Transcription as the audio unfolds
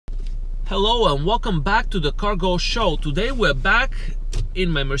Hello and welcome back to the Cargo Show. Today we're back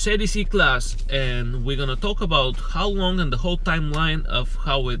in my Mercedes E-Class and we're gonna talk about how long and the whole timeline of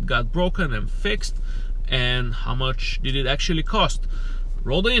how it got broken and fixed and how much did it actually cost.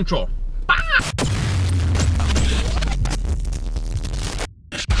 Roll the intro.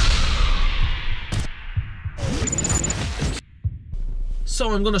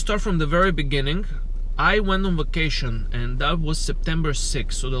 So I'm gonna start from the very beginning. I went on vacation and that was September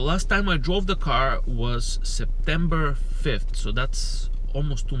 6th. So the last time I drove the car was September 5th. So that's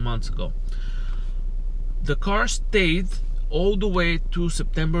almost 2 months ago. The car stayed all the way to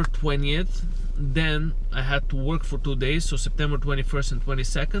September 20th. Then I had to work for 2 days, so September 21st and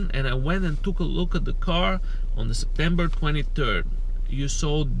 22nd. And I went and took a look at the car on the September 23rd. You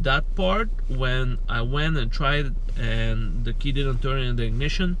saw that part when I went and tried and the key didn't turn in the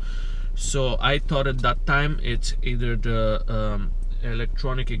ignition. So I thought at that time it's either the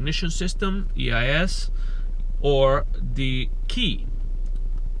electronic ignition system, EIS, or the key.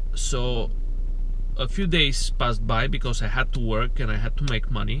 So a few days passed by because I had to work and I had to make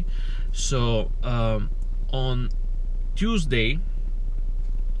money. So on Tuesday,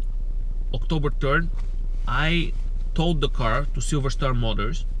 October 3rd, I towed the car to Silver Star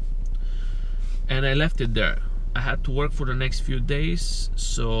Motors and I left it there. I had to work for the next few days,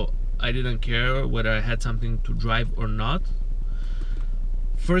 so I didn't care whether I had something to drive or not.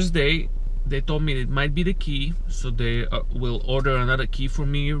 First day, they told me it might be the key, so they will order another key for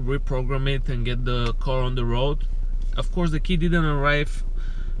me, reprogram it, and get the car on the road. Of course, the key didn't arrive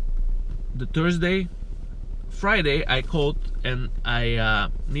the Thursday. Friday, I called and I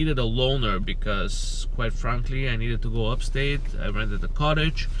needed a loaner because, quite frankly, I needed to go upstate. I rented a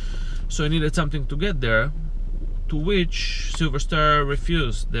cottage, so I needed something to get there. To which Silver Star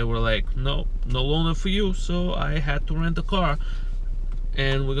refused. They were like, no loaner for you. So I had to rent a car,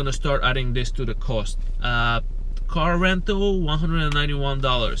 and we're gonna start adding this to the cost. Car rental,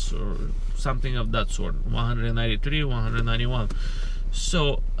 $191 or something of that sort. 193, 191.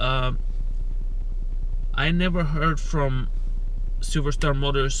 So I never heard from Silver Star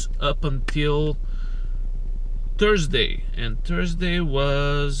Motors up until Thursday, and Thursday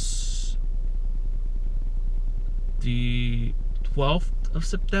was the 12th of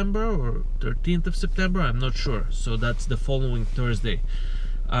September or 13th of September, I'm not sure. So that's the following Thursday,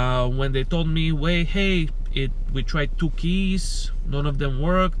 when they told me, wait, hey, we tried 2 keys, none of them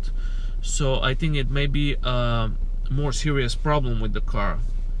worked, so I think it may be a more serious problem with the car.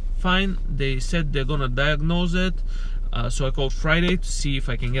 Fine, they said they're gonna diagnose it. So I called Friday to see if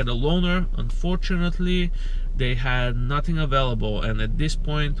I can get a loaner. Unfortunately, they had nothing available, and at this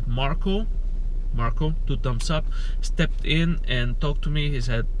point Marco, 2 thumbs up, stepped in and talked to me. He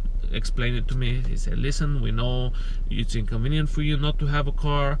said, explained it to me. He said, listen, we know it's inconvenient for you not to have a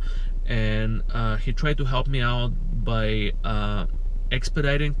car, and he tried to help me out by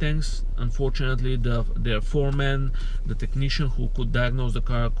expediting things. Unfortunately, their foreman, the technician who could diagnose the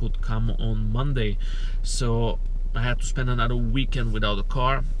car, could come on Monday, so I had to spend another weekend without a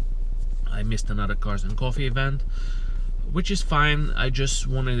car. I missed another Cars and Coffee event, which is fine. I just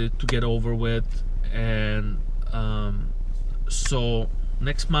wanted it to get over with. And so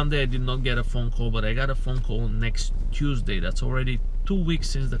next Monday I did not get a phone call, but I got a phone call next Tuesday. That's already 2 weeks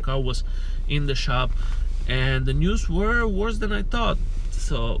since the car was in the shop, and the news were worse than I thought.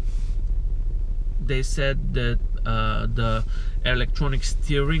 So they said that the electronic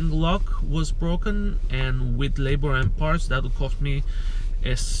steering lock was broken, and with labor and parts that would cost me,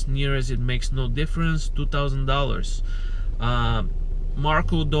 as near as it makes no difference, $2,000.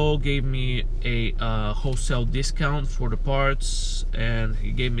 Marco though gave me a wholesale discount for the parts, and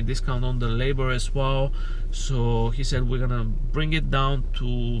he gave me discount on the labor as well. So he said we're gonna bring it down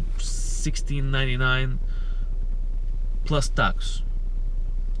to $16.99 plus tax.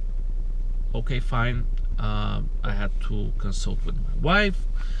 Okay, fine. I had to consult with my wife.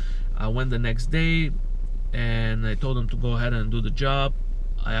 I went the next day and I told them to go ahead and do the job.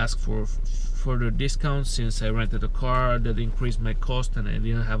 I asked for further discounts since I rented a car that increased my cost and I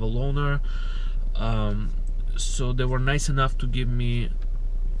didn't have a loaner. So they were nice enough to give me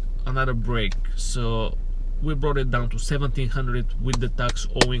another break. So we brought it down to $1,700 with the tax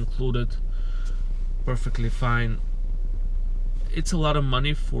all included. Perfectly fine. It's a lot of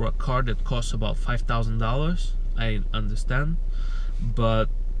money for a car that costs about $5,000. I understand, but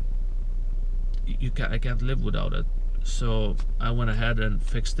I can't live without it. So I went ahead and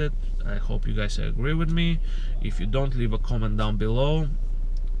fixed it. I hope you guys agree with me. If you don't, leave a comment down below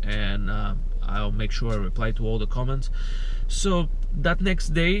and I'll make sure I reply to all the comments. So that next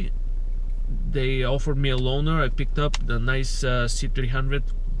day they offered me a loaner. I picked up the nice C300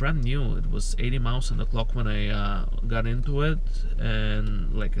 brand new. It was 80 miles on the clock when I got into it,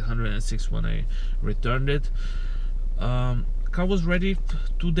 and like 106 when I returned it. Car was ready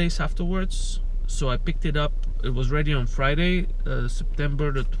 2 days afterwards, so I picked it up. It was ready on Friday,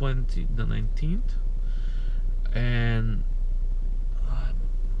 September the 19th, and I'm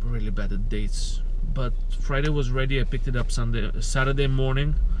really bad at dates, but Friday was ready. I picked it up Saturday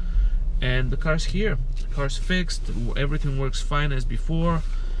morning, and the car's here. The car's fixed, everything works fine as before.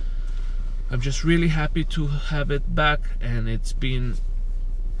 I'm just really happy to have it back, and it's been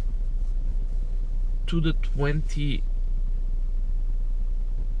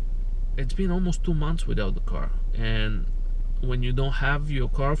it's been almost 2 months without the car. And when you don't have your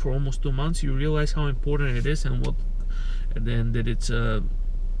car for almost 2 months, you realize how important it is, and then that it's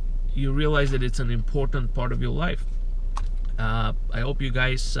you realize that it's an important part of your life. I hope you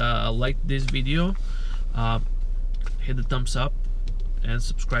guys liked this video. Hit the thumbs up and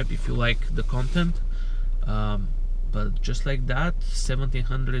subscribe if you like the content. But just like that,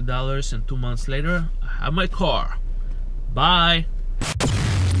 $1,700 and 2 months later, I have my car. Bye.